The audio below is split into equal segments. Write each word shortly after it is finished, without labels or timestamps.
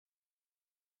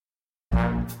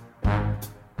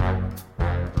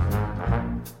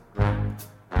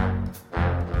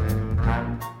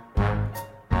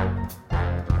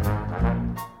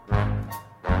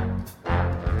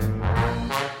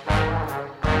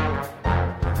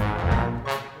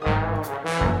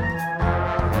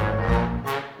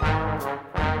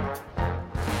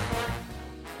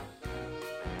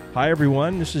Hi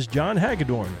everyone, this is John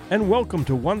Hagedorn, and welcome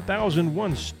to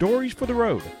 1001 Stories for the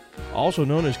Road, also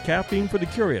known as Caffeine for the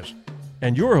Curious,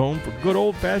 and your home for good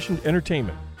old-fashioned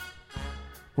entertainment.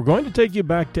 We're going to take you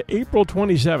back to April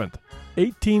 27th,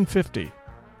 1850.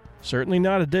 Certainly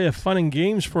not a day of fun and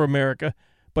games for America,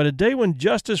 but a day when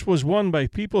justice was won by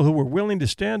people who were willing to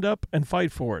stand up and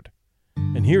fight for it.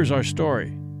 And here's our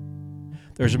story.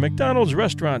 There's a McDonald's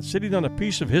restaurant sitting on a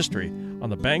piece of history on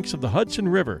the banks of the Hudson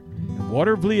River in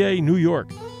Watervliet, New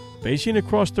York, facing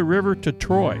across the river to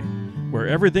Troy, where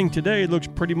everything today looks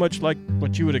pretty much like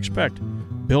what you would expect.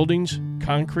 Buildings,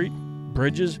 concrete,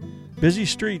 bridges, busy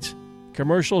streets,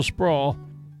 commercial sprawl,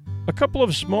 a couple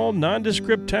of small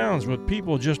nondescript towns with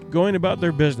people just going about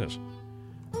their business.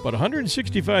 But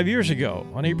 165 years ago,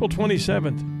 on April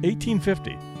 27,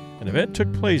 1850, an event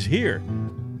took place here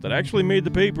that actually made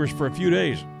the papers for a few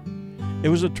days. It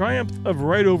was a triumph of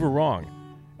right over wrong,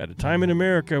 at a time in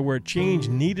America where change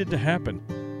needed to happen,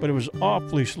 but it was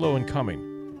awfully slow in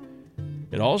coming.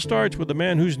 It all starts with a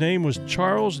man whose name was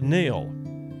Charles Nail.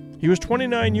 He was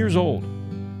 29 years old.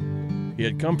 He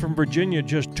had come from Virginia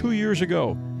just 2 years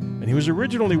ago, and he was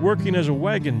originally working as a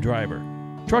wagon driver,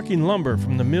 trucking lumber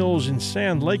from the mills in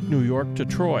Sand Lake, New York to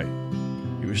Troy.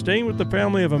 He was staying with the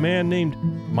family of a man named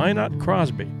Minot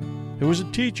Crosby, who was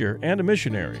a teacher and a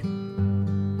missionary.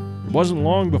 It wasn't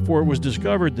long before it was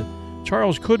discovered that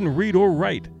Charles couldn't read or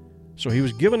write, so he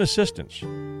was given assistance.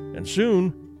 And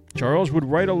soon, Charles would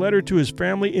write a letter to his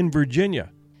family in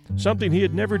Virginia, something he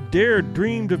had never dared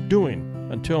dreamed of doing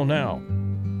until now.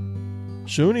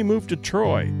 Soon he moved to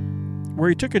Troy, where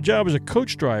he took a job as a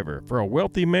coach driver for a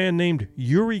wealthy man named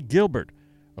Uri Gilbert,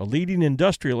 a leading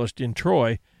industrialist in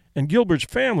Troy, and Gilbert's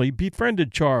family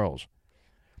befriended Charles.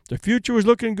 The future was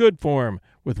looking good for him,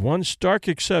 with one stark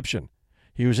exception.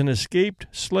 He was an escaped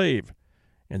slave,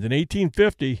 and in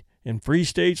 1850, in free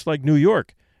states like New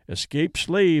York, escaped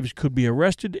slaves could be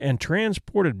arrested and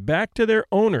transported back to their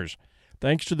owners,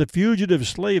 thanks to the Fugitive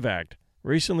Slave Act,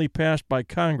 recently passed by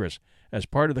Congress as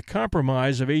part of the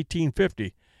Compromise of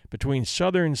 1850 between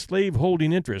Southern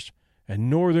slave-holding interests and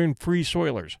Northern free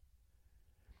soilers.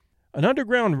 An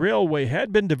underground railway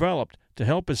had been developed to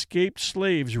help escaped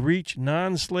slaves reach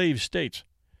non-slave states,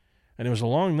 and it was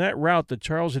along that route that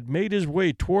Charles had made his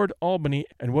way toward Albany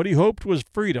and what he hoped was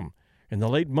freedom in the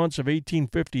late months of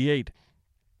 1858.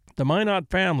 The Minot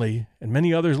family, and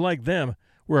many others like them,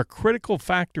 were a critical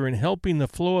factor in helping the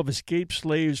flow of escaped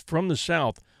slaves from the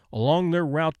South along their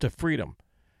route to freedom.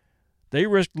 They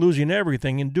risked losing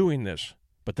everything in doing this,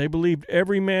 but they believed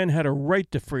every man had a right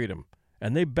to freedom,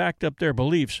 and they backed up their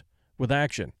beliefs with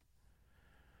action.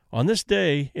 On this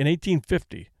day in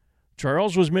 1850,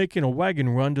 Charles was making a wagon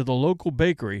run to the local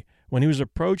bakery when he was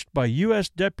approached by U.S.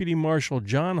 Deputy Marshal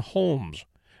John Holmes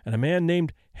and a man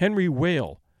named Henry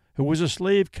Whale, who was a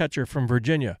slave catcher from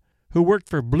Virginia, who worked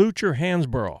for Blucher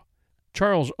Hansborough,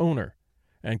 Charles' owner,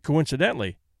 and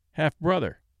coincidentally,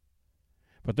 half-brother.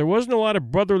 But there wasn't a lot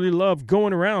of brotherly love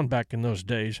going around back in those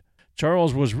days,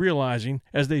 Charles was realizing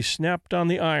as they snapped on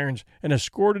the irons and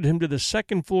escorted him to the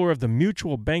second floor of the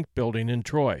Mutual Bank building in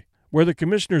Troy, where the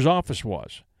commissioner's office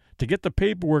was, to get the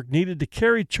paperwork needed to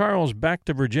carry Charles back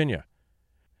to Virginia.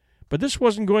 But this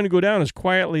wasn't going to go down as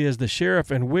quietly as the sheriff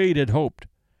and Wade had hoped.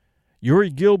 Uri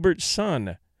Gilbert's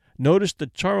son noticed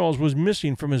that Charles was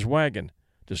missing from his wagon,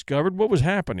 discovered what was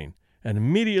happening, and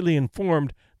immediately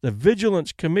informed the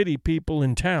Vigilance Committee people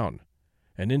in town.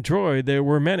 And in Troy there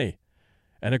were many,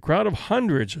 and a crowd of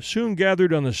hundreds soon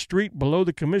gathered on the street below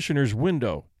the commissioner's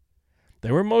window.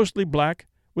 They were mostly black,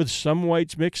 with some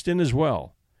whites mixed in as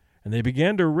well, and they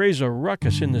began to raise a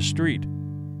ruckus in the street.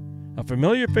 A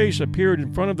familiar face appeared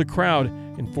in front of the crowd,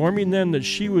 informing them that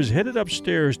she was headed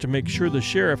upstairs to make sure the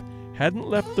sheriff hadn't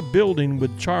left the building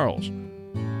with Charles.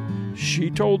 She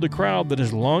told the crowd that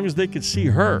as long as they could see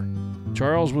her,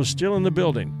 Charles was still in the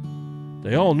building.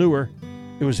 They all knew her.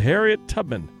 It was Harriet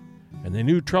Tubman, and they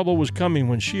knew trouble was coming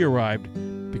when she arrived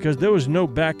because there was no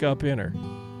backup in her.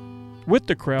 With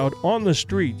the crowd on the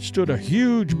street stood a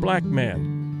huge black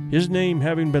man, his name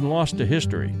having been lost to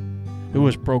history, who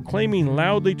was proclaiming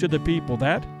loudly to the people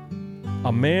that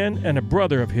a man and a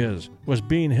brother of his was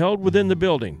being held within the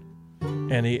building,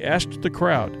 and he asked the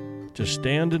crowd to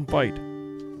stand and fight.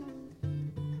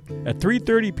 At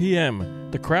 3:30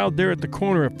 p.m., the crowd there at the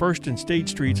corner of 1st and State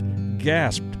Streets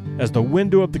gasped as the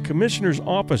window of the commissioner's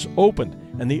office opened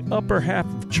and the upper half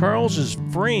of Charles's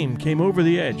frame came over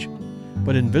the edge,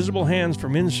 but invisible hands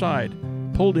from inside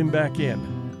pulled him back in.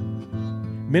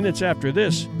 Minutes after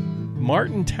this,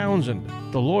 Martin Townsend,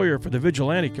 the lawyer for the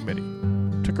Vigilante Committee,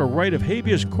 took a writ of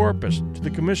habeas corpus to the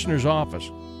commissioner's office.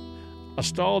 a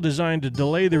stall designed to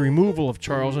delay the removal of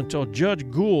Charles until Judge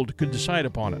Gould could decide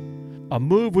upon it, a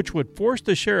move which would force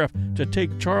the sheriff to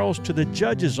take Charles to the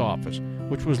judge's office,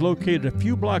 which was located a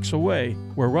few blocks away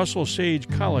where Russell Sage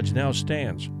College now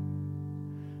stands.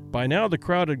 By now the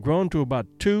crowd had grown to about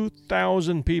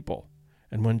 2,000 people,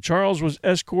 and when Charles was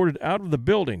escorted out of the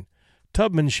building,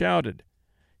 Tubman shouted,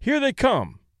 "Here they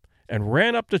come!" and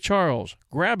ran up to Charles,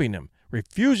 grabbing him,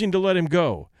 refusing to let him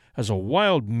go, as a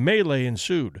wild melee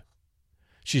ensued.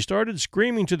 She started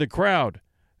screaming to the crowd,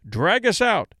 "Drag us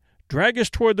out! Drag us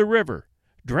toward the river!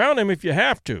 Drown him if you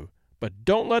have to, but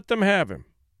don't let them have him!"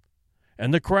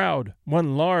 And the crowd,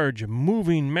 one large,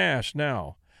 moving mass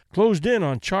now, closed in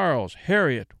on Charles,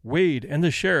 Harriet, Wade, and the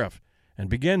sheriff, and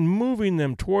began moving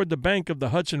them toward the bank of the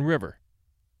Hudson River.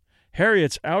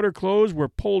 Harriet's outer clothes were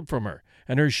pulled from her,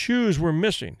 and her shoes were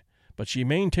missing, but she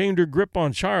maintained her grip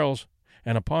on Charles,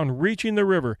 and upon reaching the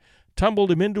river,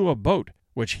 tumbled him into a boat,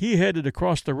 which he headed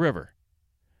across the river.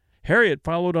 Harriet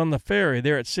followed on the ferry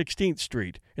there at 16th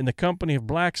Street, in the company of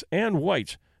blacks and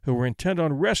whites who were intent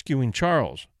on rescuing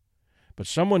Charles. But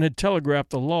someone had telegraphed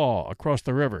the law across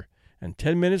the river, and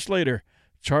 10 minutes later,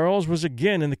 Charles was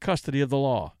again in the custody of the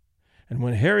law. And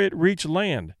when Harriet reached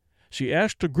land, she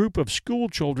asked a group of school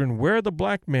children where the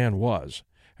black man was,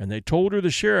 and they told her the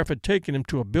sheriff had taken him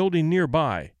to a building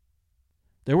nearby.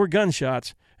 There were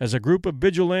gunshots, as a group of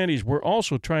vigilantes were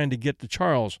also trying to get to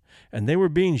Charles, and they were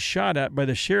being shot at by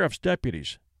the sheriff's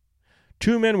deputies.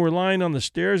 2 men were lying on the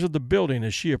stairs of the building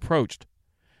as she approached.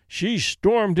 She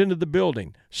stormed into the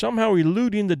building, somehow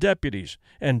eluding the deputies,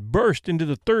 and burst into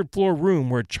the third-floor room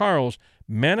where Charles,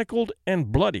 manacled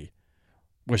and bloody,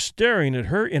 was staring at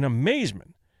her in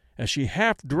amazement as she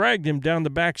half dragged him down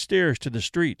the back stairs to the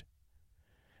street.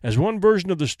 As one version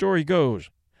of the story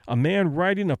goes, a man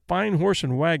riding a fine horse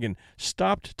and wagon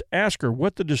stopped to ask her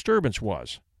what the disturbance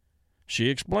was. She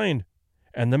explained,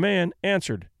 and the man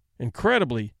answered,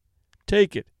 incredibly,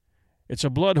 "Take it. It's a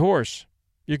blood horse.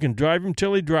 You can drive him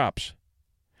till he drops."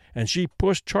 And she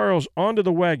pushed Charles onto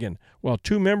the wagon while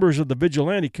 2 members of the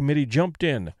vigilante committee jumped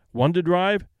in, one to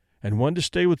drive and one to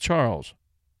stay with Charles.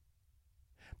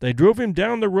 They drove him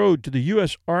down the road to the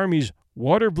U.S. Army's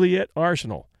Watervliet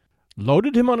Arsenal,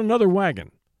 loaded him on another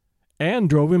wagon, and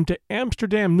drove him to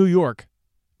Amsterdam, New York,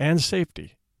 and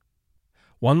safety.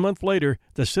 1 month later,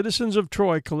 the citizens of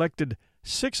Troy collected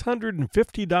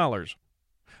 $650,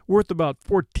 worth about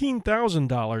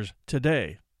 $14,000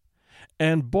 today,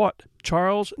 and bought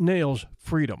Charles Nail's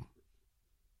freedom.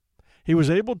 He was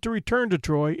able to return to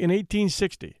Troy in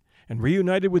 1860 and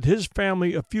reunited with his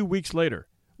family a few weeks later,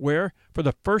 where, for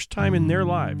the first time in their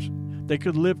lives, they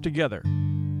could live together.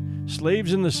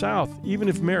 Slaves in the South, even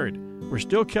if married, were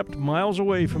still kept miles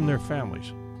away from their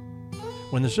families.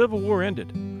 When the Civil War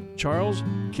ended, Charles,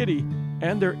 Kitty,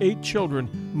 and their 8 children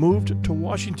moved to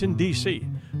Washington, D.C.,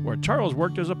 where Charles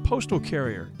worked as a postal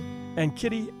carrier and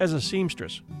Kitty as a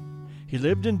seamstress. He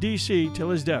lived in D.C. till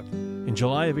his death in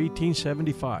July of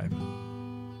 1875.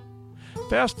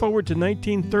 Fast forward to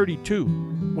 1932,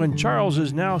 when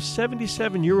Charles's now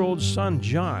 77-year-old son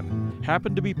John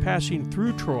happened to be passing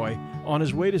through Troy on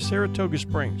his way to Saratoga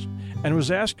Springs and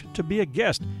was asked to be a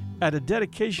guest at a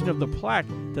dedication of the plaque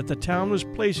that the town was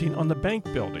placing on the bank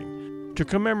building to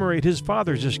commemorate his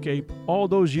father's escape all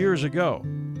those years ago.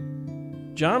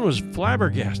 John was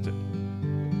flabbergasted.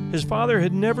 His father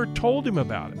had never told him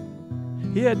about it.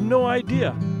 He had no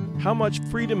idea how much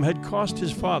freedom had cost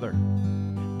his father.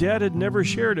 Dad had never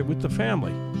shared it with the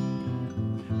family.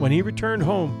 When he returned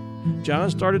home,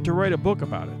 John started to write a book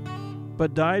about it,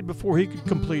 but died before he could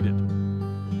complete it.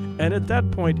 And at that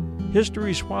point,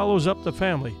 history swallows up the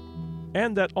family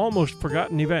and that almost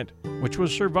forgotten event, which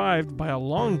was survived by a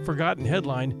long-forgotten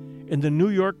headline in the New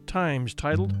York Times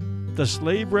titled, "The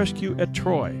Slave Rescue at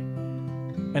Troy."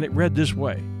 And it read this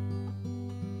way: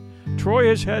 Troy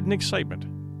has had an excitement,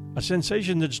 a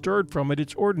sensation that stirred from it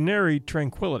its ordinary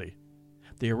tranquility.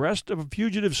 The arrest of a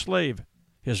fugitive slave,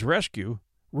 his rescue,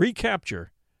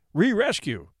 recapture,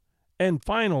 re-rescue, and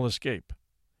final escape.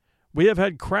 We have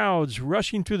had crowds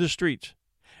rushing through the streets,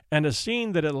 and a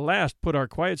scene that at last put our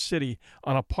quiet city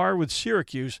on a par with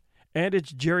Syracuse and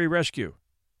its Jerry Rescue,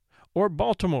 or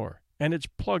Baltimore and its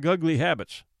plug-ugly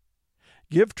habits.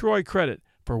 Give Troy credit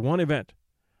for one event,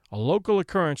 a local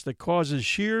occurrence that causes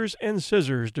shears and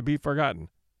scissors to be forgotten.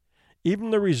 Even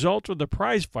the result of the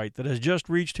prize fight that has just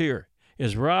reached here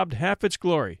is robbed half its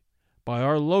glory by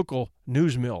our local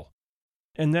news mill.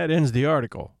 And that ends the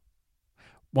article.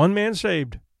 One man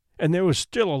saved, and there was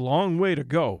still a long way to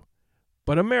go,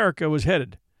 but America was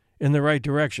headed in the right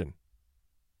direction.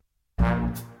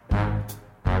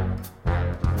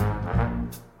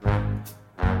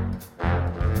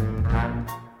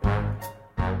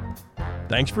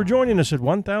 Thanks for joining us at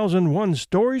 1001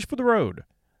 Stories for the Road,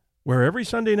 where every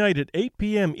Sunday night at 8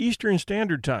 p.m. Eastern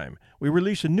Standard Time, we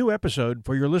release a new episode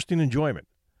for your listening enjoyment.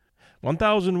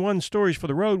 1001 Stories for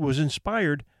the Road was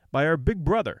inspired by our big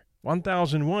brother,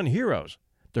 1001 Heroes,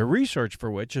 the research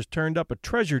for which has turned up a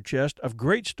treasure chest of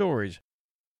great stories,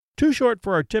 too short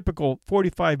for our typical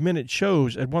 45-minute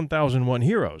shows at 1001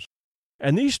 Heroes.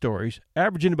 And these stories,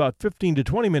 averaging about 15 to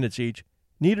 20 minutes each,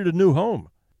 needed a new home.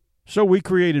 So we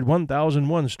created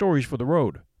 1001 Stories for the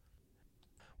Road.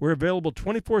 We're available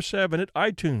 24/7 at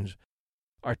iTunes,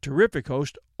 our terrific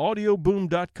host,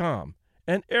 audioboom.com,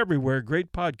 and everywhere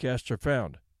great podcasts are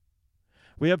found.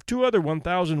 We have 2 other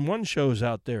 1001 shows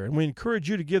out there, and we encourage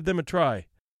you to give them a try.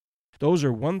 Those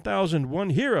are 1001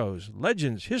 Heroes,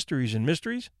 Legends, Histories, and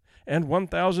Mysteries, and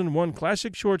 1001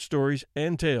 Classic Short Stories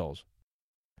and Tales.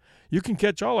 You can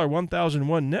catch all our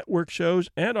 1001 network shows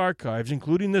and archives,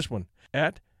 including this one,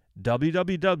 at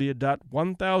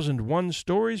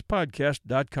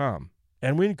www.1001storiespodcast.com.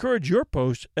 And we encourage your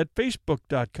posts at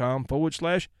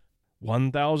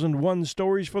facebook.com/1001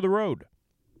 Stories for the Road.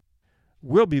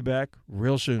 We'll be back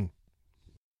real soon.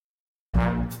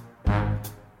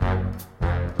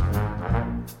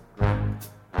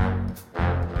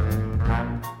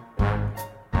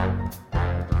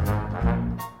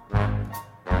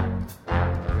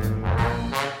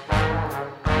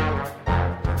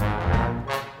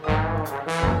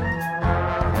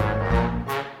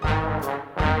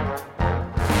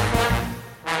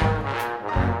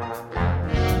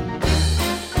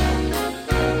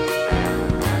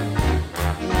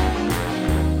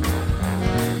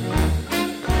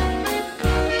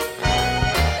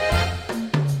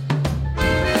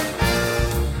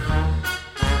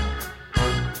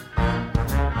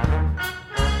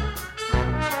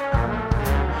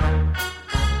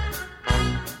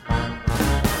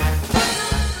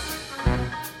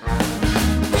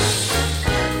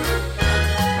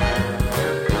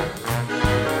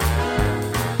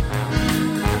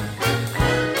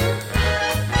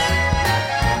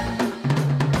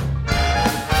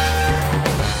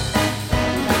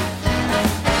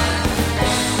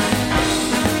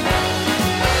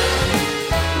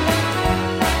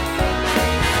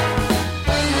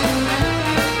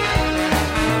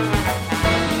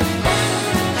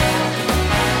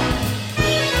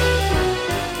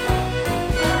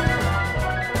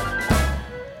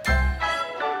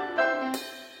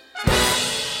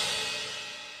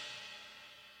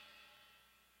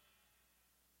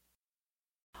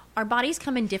 Our bodies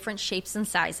come in different shapes and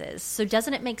sizes, so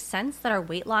doesn't it make sense that our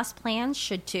weight loss plans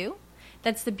should too?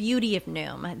 That's the beauty of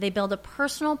Noom. They build a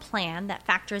personal plan that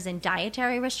factors in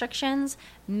dietary restrictions,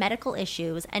 medical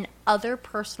issues, and other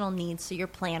personal needs so your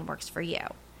plan works for you.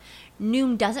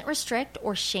 Noom doesn't restrict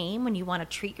or shame when you want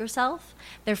to treat yourself.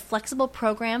 Their flexible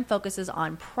program focuses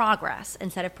on progress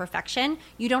instead of perfection.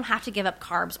 You don't have to give up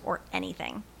carbs or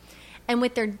anything. And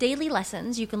with their daily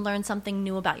lessons, you can learn something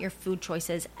new about your food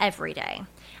choices every day.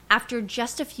 After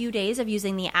just a few days of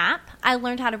using the app, I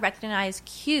learned how to recognize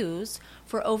cues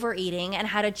for overeating and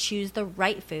how to choose the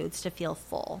right foods to feel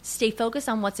full. Stay focused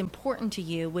on what's important to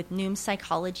you with Noom's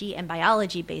psychology and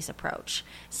biology-based approach.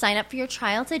 Sign up for your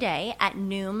trial today at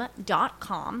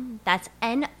Noom.com. That's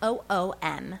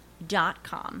Noom.com.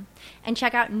 And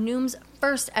check out Noom's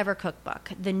first ever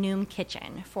cookbook, The Noom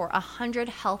Kitchen, for 100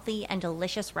 healthy and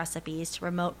delicious recipes to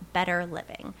promote better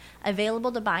living.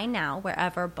 Available to buy now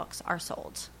wherever books are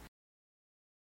sold.